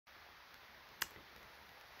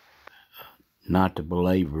not to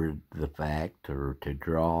belabor the fact or to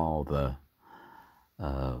draw the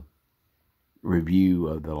review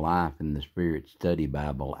of the Life in the Spirit Study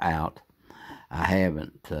Bible out, I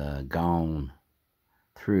haven't gone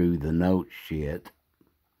through the notes yet.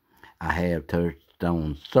 I have touched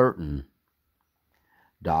on certain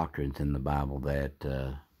doctrines in the Bible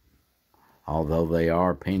that, although they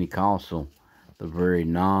are Pentecostal, they're very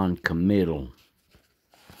non-committal.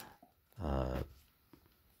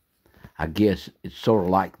 I guess it's sort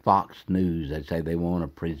of like Fox News. They say they want to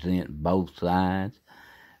present both sides,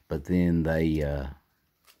 but then they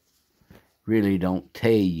really don't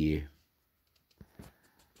tell you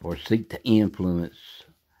or seek to influence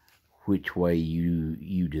which way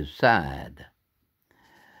you decide.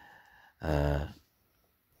 I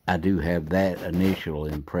do have that initial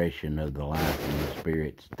impression of the Life in the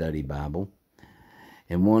Spirit Study Bible.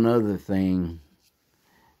 And one other thing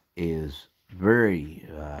is very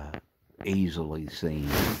easily seen.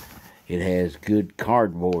 It has good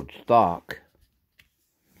cardboard stock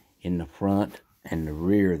in the front and the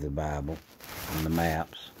rear of the Bible and the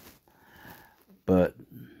maps. But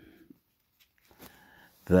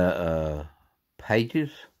the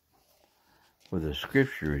pages where the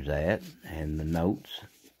scripture is at and the notes,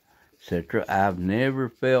 etc., I've never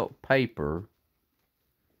felt paper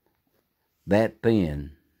that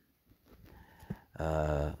thin.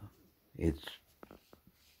 It's,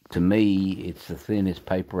 to me, it's the thinnest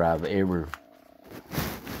paper I've ever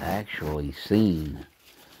actually seen.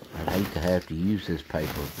 I'd hate to have to use this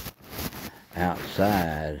paper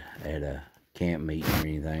outside at a camp meeting or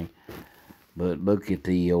anything. But look at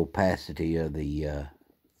the opacity of the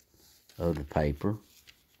paper.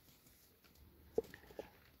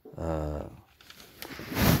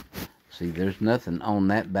 See, there's nothing on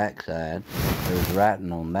that back side. There's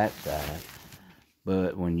writing on that side.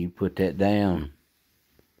 But when you put that down,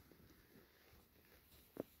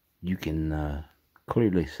 you can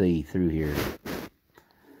clearly see through here.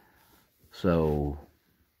 So,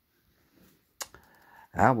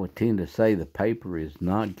 I would tend to say the paper is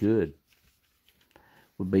not good,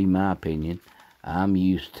 would be my opinion. I'm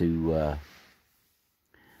used to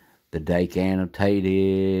the Dake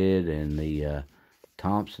Annotated and the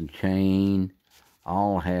Thompson Chain.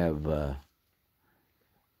 All have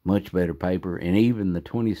much better paper, and even the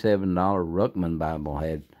 $27 Ruckman Bible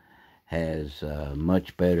has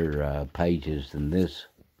much better pages than this.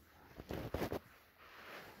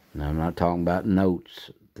 Now, I'm not talking about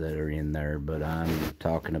notes that are in there, but I'm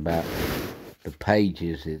talking about the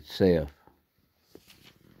pages itself.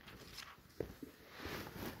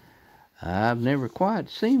 I've never quite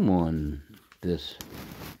seen one this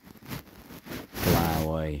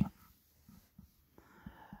flyaway.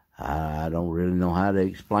 I don't really know how to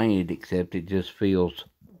explain it, except it just feels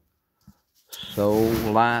so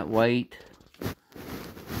lightweight.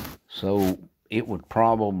 So it would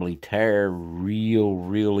probably tear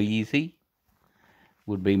real easy,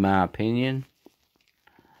 would be my opinion.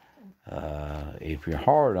 If you're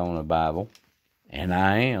hard on a Bible, and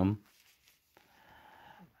I am,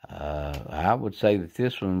 I would say that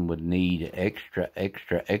this one would need extra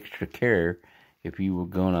care if you were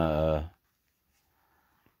gonna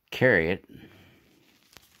carry it.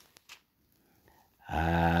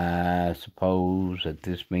 I suppose that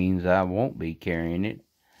this means I won't be carrying it,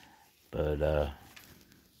 but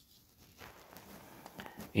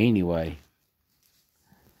anyway,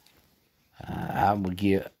 I would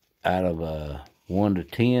give out of 1 to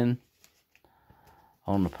 10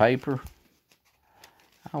 on the paper.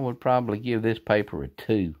 I would probably give this paper a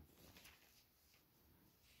 2.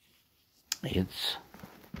 It's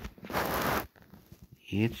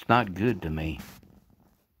not good to me.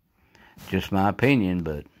 Just my opinion,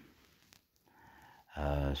 but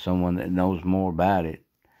someone that knows more about it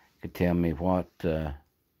could tell me what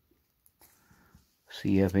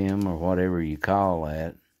CFM or whatever you call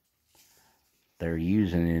that they're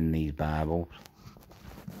using in these Bibles.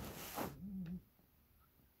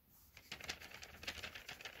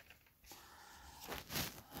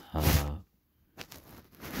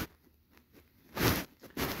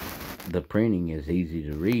 The printing is easy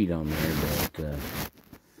to read on there, but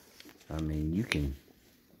I mean,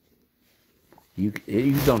 you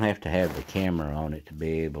don't have to have the camera on it to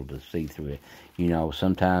be able to see through it. You know,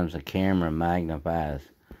 sometimes the camera magnifies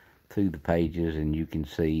through the pages and you can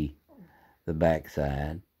see the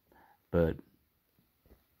backside, but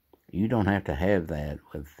you don't have to have that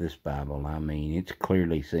with this Bible. I mean, it's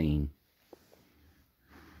clearly seen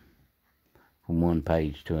from one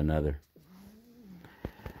page to another.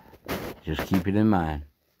 Just keep it in mind.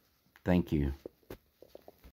 Thank you.